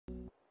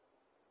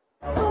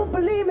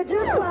don't believe me,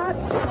 just watch.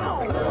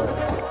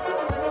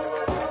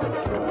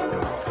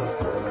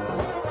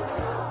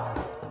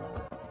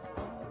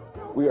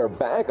 We are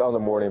back on the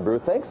Morning Brew.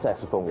 Thanks,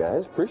 saxophone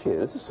guys. Appreciate it.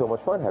 This is so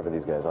much fun having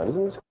these guys on.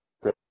 Isn't this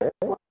great?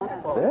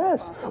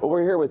 Yes. Well,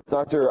 we're here with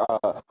Dr.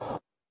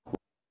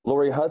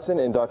 Lori Hudson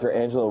and Dr.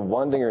 Angela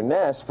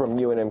Wandinger-Ness from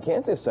UNM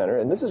Cancer Center,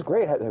 and this is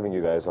great having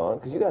you guys on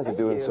because you guys are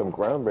doing some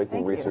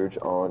groundbreaking research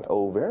on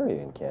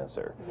ovarian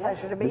cancer.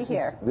 Pleasure to be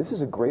here. This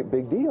is a great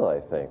big deal, I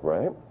think,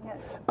 right? Yes.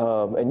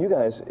 And you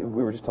guys,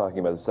 we were just talking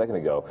about this a second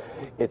ago.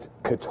 It's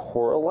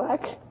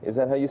ketorolac. Is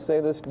that how you say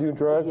this new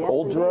drug? Yes,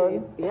 old indeed.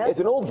 drug? Yes. It's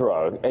an old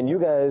drug, and you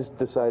guys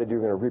decided you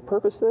were going to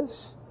repurpose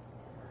this?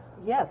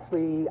 Yes,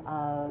 we,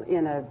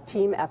 in a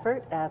team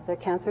effort at the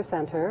Cancer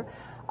Center,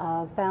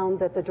 found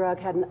that the drug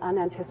had an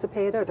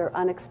unanticipated or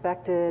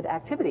unexpected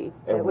activity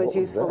that was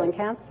useful in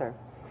cancer.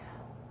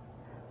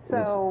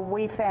 So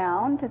we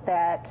found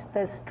that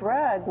this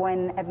drug,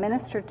 when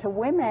administered to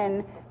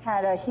women,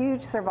 had a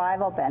huge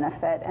survival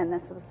benefit, and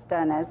this was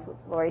done, as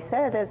Lori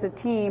said, as a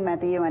team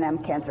at the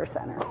UNM Cancer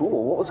Center.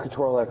 Cool. What was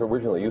ketorolac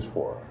originally used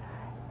for?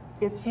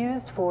 It's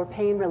used for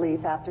pain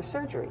relief after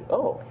surgery.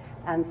 Oh.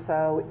 And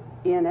so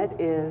in it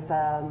is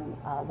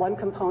one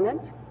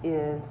component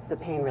is the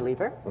pain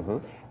reliever.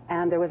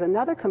 And there was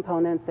another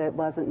component that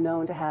wasn't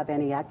known to have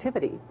any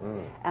activity.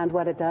 And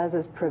what it does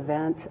is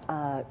prevent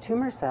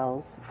tumor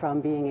cells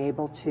from being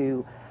able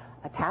to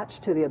attach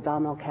to the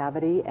abdominal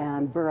cavity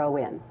and burrow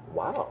in.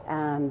 Wow.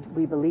 And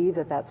we believe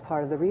that that's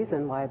part of the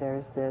reason why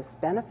there's this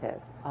benefit,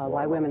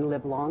 why women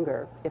live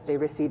longer if they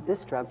receive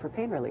this drug for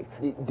pain relief.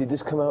 Did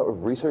this come out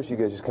of research you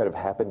guys just kind of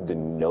happened to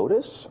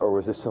notice, or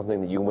was this something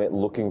that you went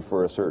looking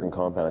for a certain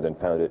compound and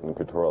found it in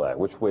ketorolac?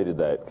 Which way did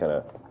that kind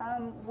of...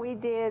 We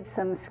did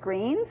some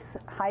screens,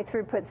 high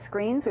throughput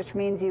screens, which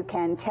means you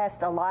can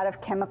test a lot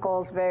of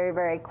chemicals very,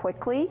 very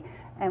quickly.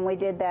 And we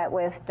did that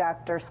with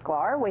Dr.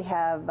 Sklar. We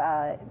have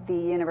the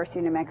University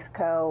of New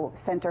Mexico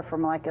Center for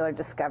Molecular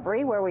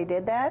Discovery where we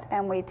did that,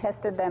 and we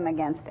tested them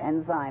against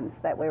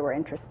enzymes that we were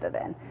interested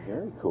in.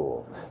 Very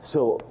cool.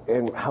 So,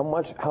 and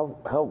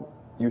how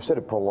you said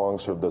it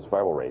prolongs sort of those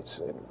survival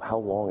rates. How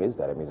long is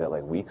that? I mean, is that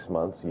like weeks,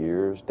 months,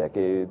 years,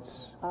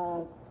 decades?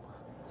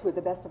 To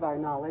the best of our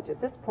knowledge,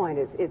 at this point,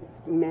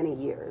 it's many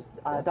years.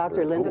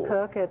 Dr. Linda cool.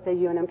 Cook at the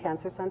UNM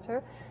Cancer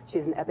Center,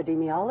 she's an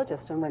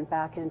epidemiologist and went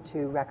back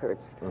into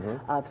records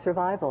of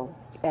survival.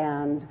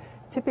 And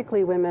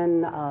typically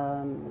women,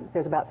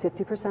 there's about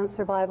 50%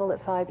 survival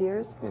at 5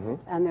 years,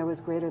 and there was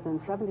greater than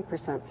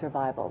 70%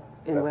 survival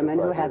in After women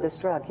who 5 had years. this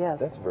drug, yes.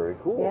 That's very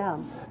cool. Yeah.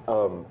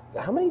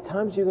 How many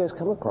times do you guys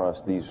come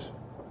across these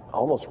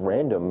almost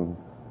random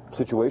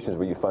situations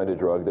where you find a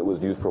drug that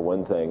was used for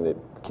one thing that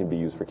can be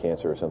used for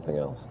cancer or something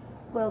else?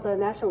 Well, the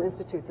National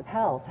Institutes of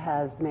Health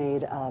has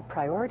made a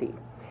priority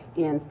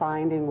in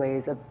finding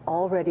ways of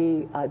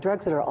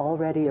drugs that are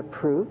already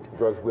approved.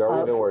 Drugs we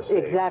already know are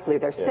safe. Exactly,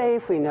 they're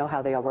safe, we know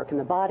how they all work in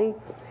the body,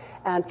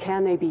 and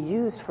can they be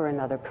used for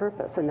another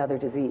purpose, another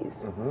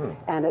disease?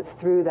 And it's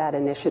through that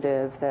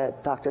initiative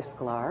that Dr.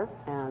 Sklar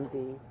and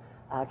the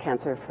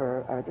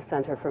the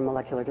Center for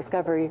Molecular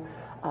Discovery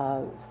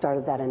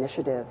started that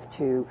initiative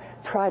to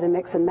try to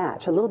mix and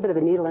match, a little bit of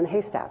a needle and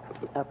haystack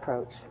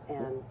approach,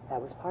 and that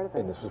was part of it.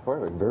 And this was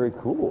part of it. Very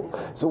cool.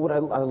 So what I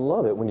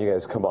love it when you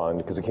guys come on,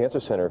 because the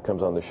Cancer Center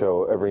comes on the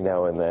show every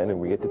now and then, and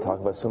we get to talk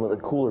about some of the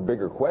cooler,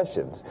 bigger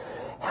questions.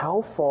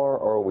 How far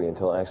are we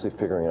until actually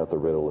figuring out the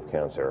riddle of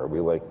cancer? Are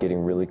we like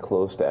getting really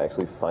close to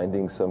actually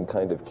finding some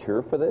kind of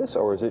cure for this,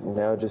 or is it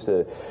now just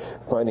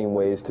finding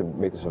ways to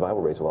make the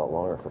survival rates a lot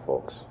longer for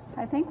folks?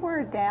 I think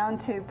we're down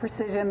to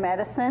precision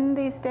medicine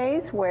these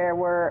days, where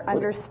we're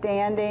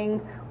understanding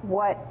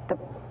what the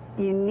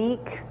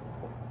unique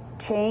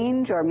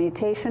change or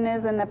mutation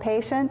is in the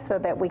patient so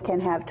that we can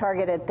have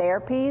targeted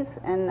therapies,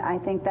 and I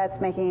think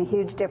that's making a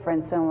huge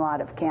difference in a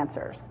lot of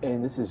cancers.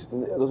 And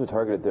those are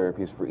targeted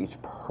therapies for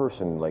each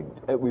person. Like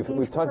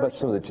we've talked about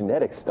some of the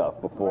genetic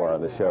stuff before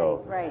on the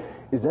show. Right.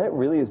 Is that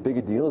really as big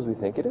a deal as we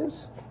think it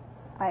is?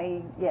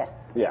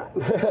 Yes. Yeah.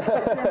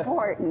 It's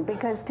important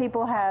because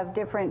people have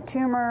different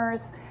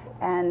tumors,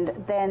 and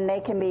then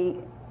they can be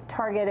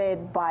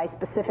targeted by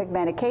specific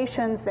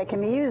medications. They can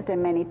be used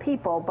in many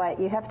people, but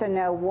you have to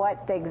know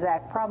what the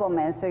exact problem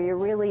is. So you're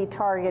really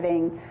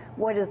targeting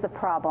what is the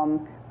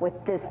problem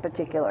with this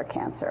particular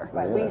cancer.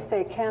 Right. Yeah. We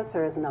say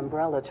cancer is an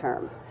umbrella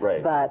term,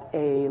 right. But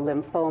a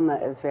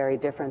lymphoma is very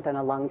different than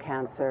a lung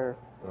cancer,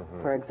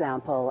 for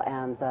example,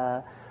 and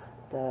the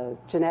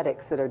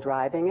genetics that are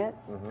driving it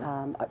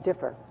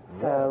differ.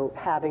 So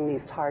having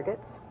these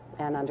targets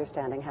and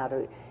understanding how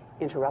to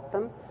interrupt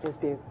them is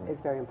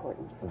very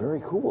important.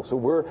 Very cool.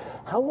 So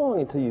how long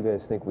until you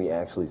guys think we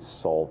actually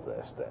solve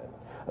this then?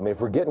 I mean,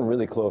 if we're getting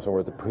really close and we're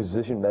at the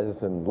precision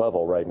medicine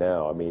level right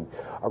now, I mean,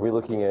 are we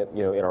looking at,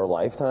 in our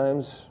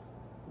lifetimes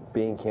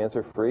being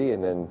cancer free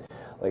and then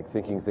like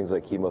thinking things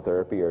like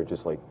chemotherapy are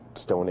just like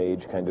Stone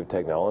Age kind of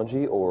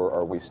technology, or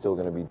are we still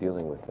going to be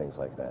dealing with things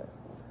like that?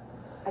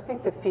 I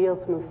think the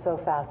fields move so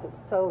fast,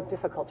 it's so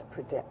difficult to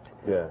predict.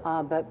 Yeah.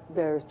 But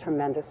there's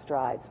tremendous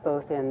strides,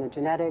 both in the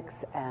genetics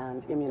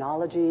and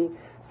immunology.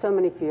 So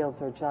many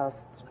fields are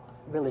just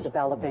really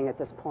developing at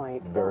this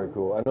point. Very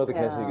cool. I know the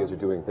cancer you guys are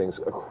doing things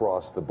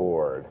across the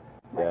board.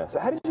 Yeah. So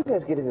how did you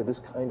guys get into this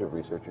kind of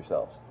research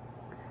yourselves?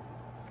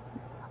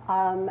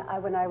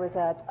 When I was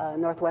at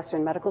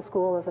Northwestern Medical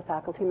School as a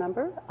faculty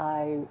member,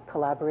 I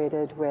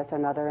collaborated with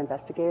another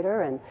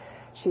investigator, and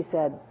she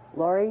said,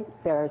 Lori,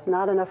 there's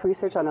not enough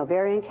research on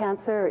ovarian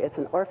cancer. It's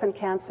an orphan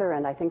cancer,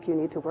 and I think you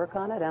need to work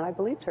on it. And I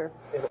believed her.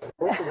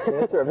 Orphan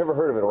cancer? I've never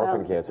heard of an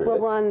orphan cancer. Well,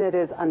 one that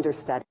is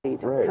understudied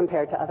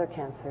compared to other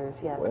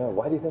cancers, yes. Well,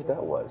 why do you think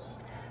that was?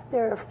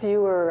 There are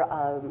fewer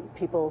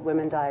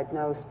women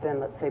diagnosed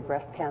than, let's say,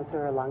 breast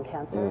cancer or lung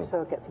cancer,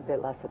 so it gets a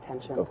bit less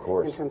attention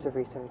in terms of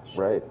research.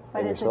 Right.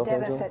 But and it's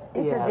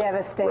a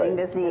devastating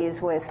disease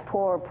with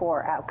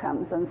poor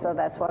outcomes, and so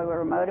that's why we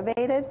were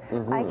motivated.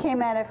 I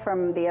came at it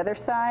from the other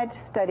side,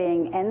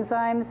 studying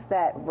enzymes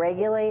that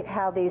regulate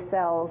how these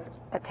cells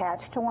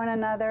attach to one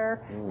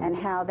another and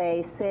how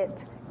they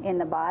sit in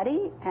the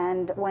body,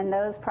 and when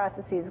those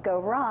processes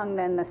go wrong,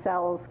 then the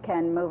cells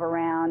can move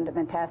around,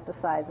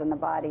 metastasize in the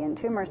body and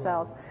tumor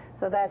cells.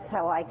 So that's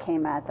how I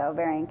came at the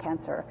ovarian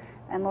cancer.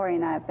 And Lori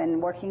and I have been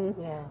working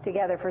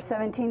together for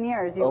 17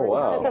 years. You were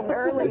talking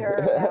earlier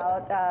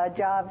about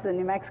jobs in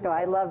New Mexico.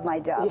 I love my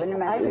job in New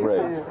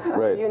Mexico.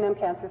 UNM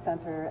Cancer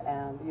Center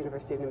and the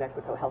University of New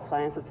Mexico Health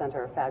Sciences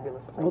Center are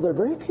fabulous places. Well, there are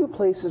very few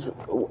places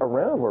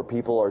around where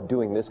people are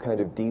doing this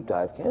kind of deep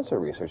dive cancer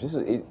research. This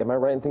is, am I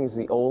right in thinking it's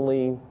the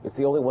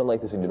only one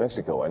like this in New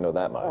Mexico? I know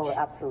that much. Oh,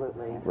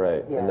 absolutely.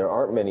 Right. Yes. And there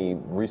aren't many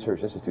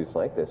research institutes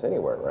like this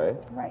anywhere, right?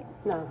 Right.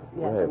 No.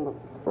 Yes.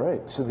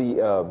 Right. So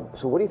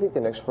so what do you think the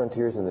next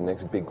frontiers and the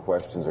next big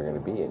questions are going to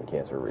be in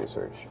cancer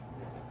research?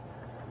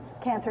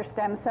 Cancer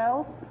stem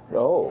cells.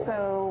 Oh.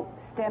 So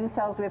stem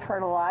cells we've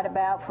heard a lot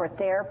about for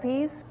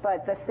therapies,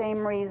 but the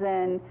same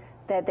reason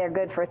that they're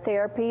good for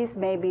therapies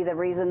may be the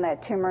reason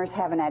that tumors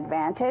have an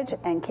advantage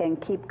and can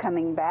keep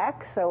coming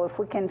back. So if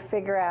we can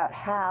figure out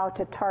how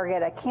to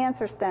target a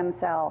cancer stem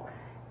cell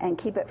and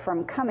keep it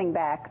from coming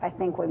back, I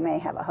think we may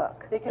have a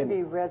hook. They can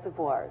be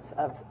reservoirs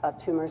of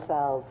tumor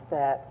cells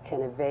that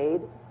can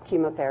evade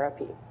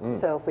chemotherapy.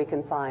 So if we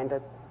can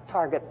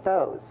target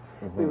those,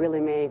 we really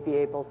may be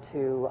able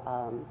to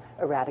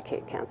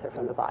eradicate cancer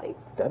from the body.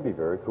 That'd be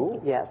very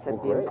cool. Yes,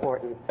 it'd be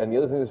important. And the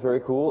other thing that's very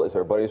cool is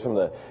our buddies from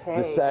the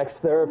Sax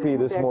Therapy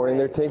this morning.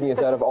 They're taking us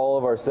out of all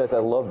of our sets. I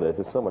love this.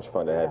 It's so much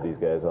fun to have these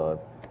guys on.